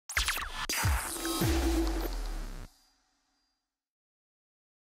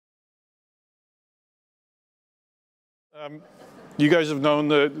You guys have known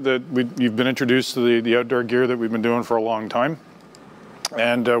that you've been introduced to the outdoor gear that we've been doing for a long time.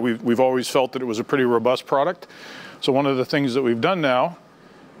 And we've always felt that it was a pretty robust product. So one of the things that we've done now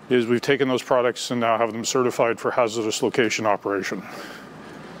is we've taken those products and now have them certified for hazardous location operation.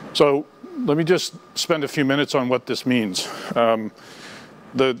 So let me just spend a few minutes on what this means. One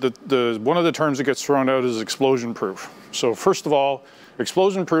of the terms that gets thrown out is explosion proof. So first of all,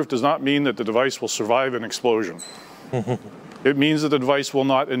 explosion proof does not mean that the device will survive an explosion. It means that the device will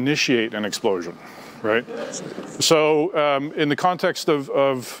not initiate an explosion, right? So in the context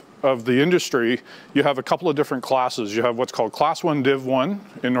of the industry, you have a couple of different classes. You have what's called Class 1 Div 1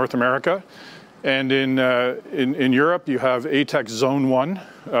 in North America. And in Europe, you have ATEX Zone 1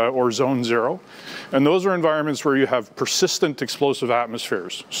 or Zone 0. And those are environments where you have persistent explosive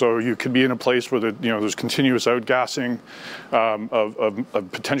atmospheres. So you could be in a place where there's continuous outgassing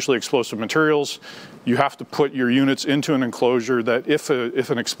of potentially explosive materials. You have to put your units into an enclosure that if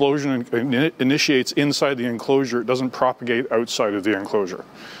an explosion initiates inside the enclosure, it doesn't propagate outside of the enclosure.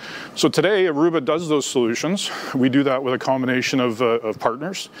 So today, Aruba does those solutions. We do that with a combination of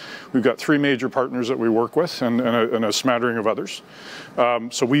partners. We've got 3 major partners that we work with and a smattering of others.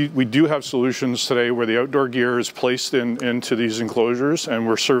 So we do have solutions today where the outdoor gear is placed into these enclosures, and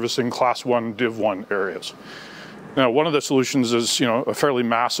we're servicing Class 1 Div 1 areas. Now, one of the solutions is, a fairly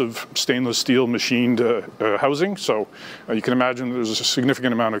massive stainless steel machined housing. So you can imagine there's a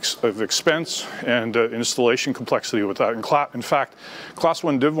significant amount of expense and installation complexity with that. In fact, Class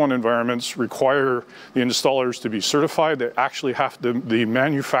 1 Div 1 environments require the installers to be certified. They actually the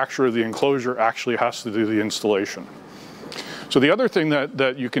manufacturer of the enclosure actually has to do the installation. So the other thing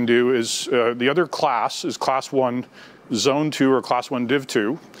that you can do is, the other class is Class 1 Zone 2 or Class 1 Div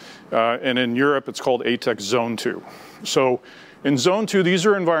 2. And in Europe, it's called ATEX Zone 2. So in Zone 2, these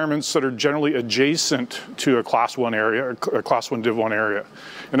are environments that are generally adjacent to a Class 1 area, a Class 1 Div 1 area.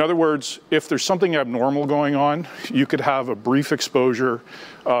 In other words, if there's something abnormal going on, you could have a brief exposure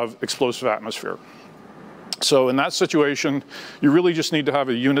of explosive atmosphere. So in that situation, you really just need to have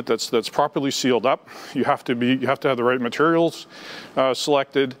a unit that's properly sealed up. You have to have the right materials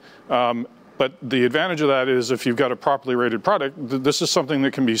selected. But the advantage of that is if you've got a properly rated product, this is something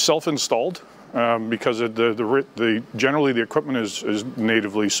that can be self-installed because generally the equipment is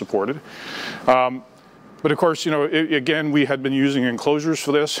natively supported. But of course, again, we had been using enclosures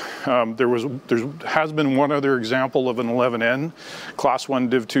for this. There has been one other example of an 11N Class 1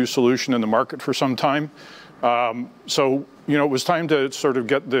 Div 2 solution in the market for some time. So it was time to sort of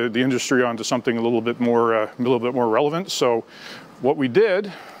get the industry onto something a little bit more relevant. So what we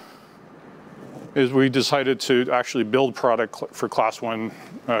did is we decided to actually build product for Class 1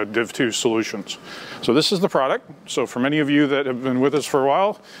 Div 2 solutions. So this is the product. So for many of you that have been with us for a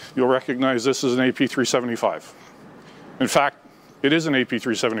while, you'll recognize this is an AP375. In fact, it is an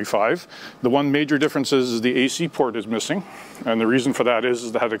AP375. The one major difference is the AC port is missing. And the reason for that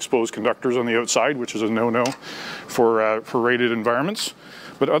is that it had exposed conductors on the outside, which is a no-no for rated environments.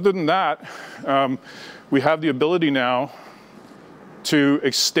 But other than that, we have the ability now to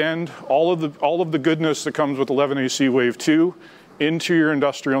extend all of the goodness that comes with 11AC Wave 2 into your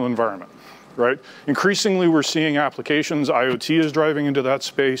industrial environment, right? Increasingly, we're seeing applications. IoT is driving into that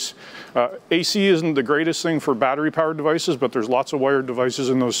space. AC isn't the greatest thing for battery-powered devices, but there's lots of wired devices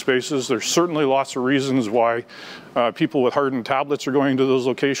in those spaces. There's certainly lots of reasons why people with hardened tablets are going to those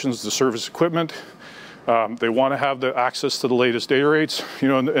locations to service equipment. They want to have the access to the latest data rates,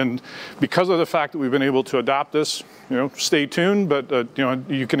 and because of the fact that we've been able to adopt this, stay tuned, but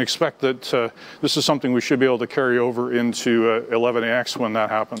you can expect that this is something we should be able to carry over into 11AX when that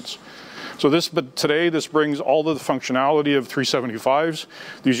happens. So today this brings all of the functionality of 375s.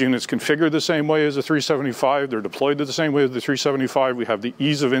 These units configure the same way as a 375. They're deployed the same way as the 375. We have the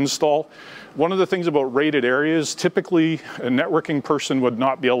ease of install. One of the things about rated areas, typically a networking person would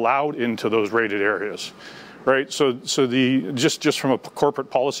not be allowed into those rated areas, right? So just from a corporate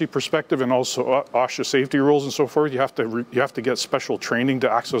policy perspective and also OSHA safety rules and so forth, you have to get special training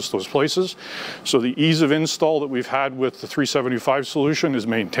to access those places. So the ease of install that we've had with the 375 solution is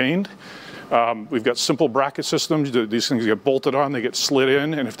maintained. We've got simple bracket systems. These things get bolted on, they get slid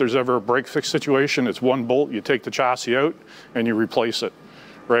in, and if there's ever a break fix situation, it's one bolt, you take the chassis out and you replace it,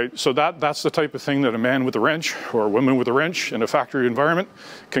 right? So that's the type of thing that a man with a wrench or a woman with a wrench in a factory environment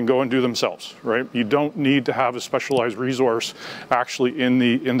can go and do themselves, right? You don't need to have a specialized resource actually in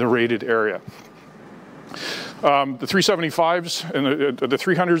the rated area. The 375s and the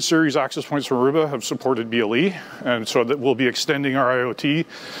 300 series access points from Aruba have supported BLE, and so that we'll be extending our IoT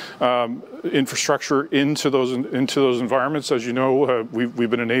infrastructure into those environments. As you know, we've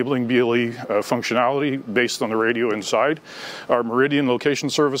been enabling BLE functionality based on the radio inside. Our Meridian location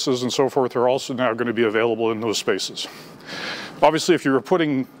services and so forth are also now going to be available in those spaces. Obviously, if you're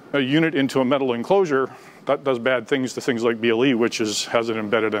putting a unit into a metal enclosure, that does bad things to things like BLE, which has an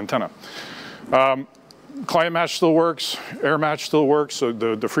embedded antenna. Client match still works, air match still works, so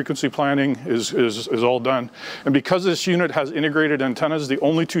the frequency planning is all done. And because this unit has integrated antennas, the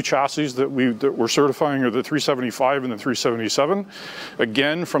only two chassis that we're certifying are the 375 and the 377.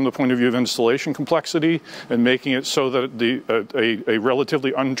 Again, from the point of view of installation complexity and making it so that a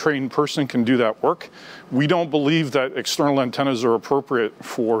relatively untrained person can do that work, we don't believe that external antennas are appropriate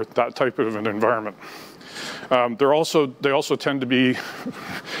for that type of an environment. They also tend to be,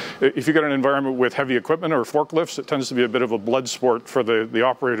 if you get an environment with heavy equipment or forklifts, it tends to be a bit of a blood sport for the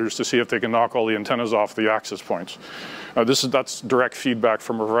operators to see if they can knock all the antennas off the access points. That's direct feedback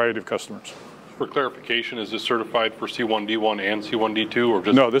from a variety of customers. For clarification, is this certified for C1D1 and C1D2, or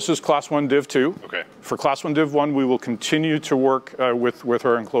just? No, this is Class 1 Div 2. Okay. For Class 1 Div 1, we will continue to work with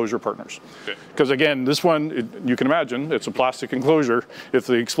our enclosure partners. Because again, this one, you can imagine, it's a plastic enclosure. If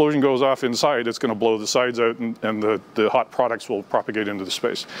the explosion goes off inside, it's going to blow the sides out, and the hot products will propagate into the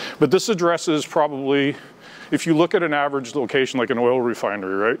space. But this addresses probably, if you look at an average location like an oil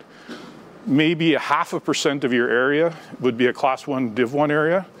refinery, right? Maybe 0.5% of your area would be a Class 1 Div 1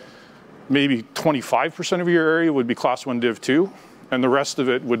 area. Maybe 25% of your area would be Class 1 Div 2, and the rest of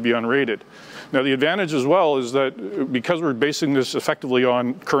it would be unrated. Now, the advantage as well is that because we're basing this effectively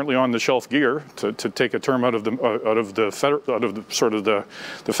currently on the shelf gear, to take a term out of the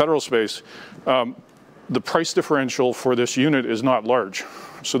federal space, the price differential for this unit is not large.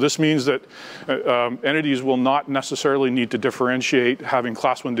 So this means that entities will not necessarily need to differentiate having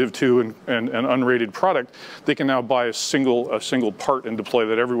Class 1 Div 2 and unrated product. They can now buy a single part and deploy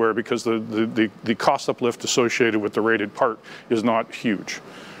that everywhere, because the cost uplift associated with the rated part is not huge.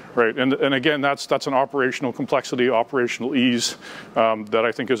 Right, and again, that's an operational complexity, operational ease that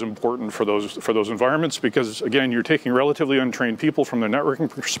I think is important for those environments, because again, you're taking relatively untrained people from the networking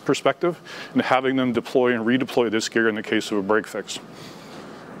perspective and having them deploy and redeploy this gear in the case of a break fix.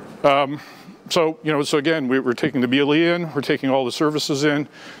 So again, we're taking the BLE in, we're taking all the services in.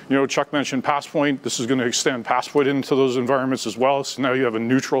 Chuck mentioned Passpoint. This is going to extend Passpoint into those environments as well. So now you have a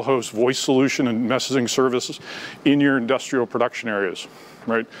neutral host voice solution and messaging services in your industrial production areas,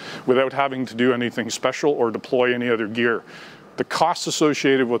 right? Without having to do anything special or deploy any other gear. The costs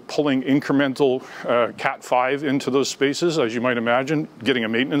associated with pulling incremental Cat5 into those spaces, as you might imagine, getting a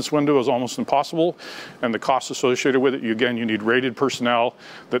maintenance window is almost impossible. And the costs associated with it, again, you need rated personnel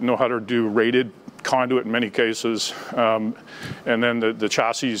that know how to do rated conduit in many cases. And then the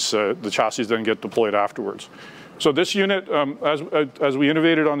chassis then get deployed afterwards. So this unit, as we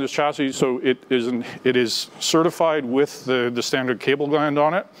innovated on this chassis, so it is certified with the standard cable gland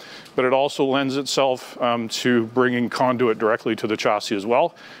on it, but it also lends itself to bringing conduit directly to the chassis as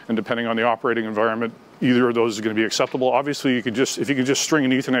well. And depending on the operating environment, either of those is going to be acceptable. Obviously, if you could just string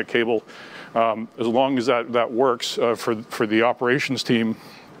an Ethernet cable, as long as that works for the operations team,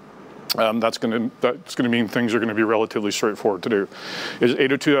 that's going to mean things are going to be relatively straightforward to do. Is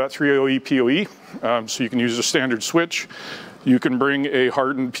 802.3aoE PoE, so you can use a standard switch. You can bring a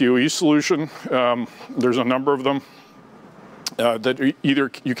hardened PoE solution. There's a number of them. That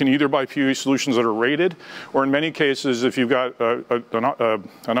you can either buy PoE solutions that are rated, or in many cases, if you've got an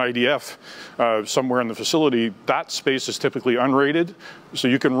IDF somewhere in the facility, that space is typically unrated. So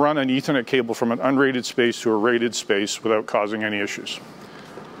you can run an Ethernet cable from an unrated space to a rated space without causing any issues.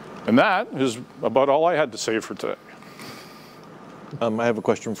 And that is about all I had to say for today. I have a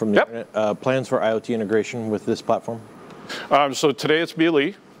question from the internet. Plans for IoT integration with this platform? So today it's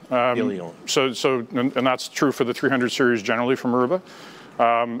BLE. BLE only. And that's true for the 300 series generally from Aruba.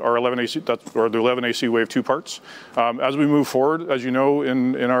 Our 11AC, or the 11AC Wave 2 parts. As we move forward, as you know,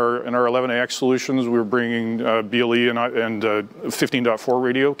 in our 11AX solutions, we're bringing BLE and 15.4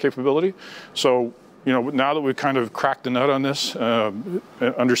 radio capability. So now that we've kind of cracked the nut on this,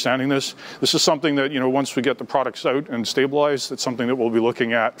 understanding this is something that, once we get the products out and stabilized, it's something that we'll be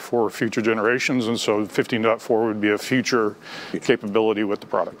looking at for future generations. And so 15.4 would be a future capability with the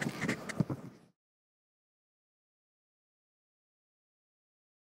product.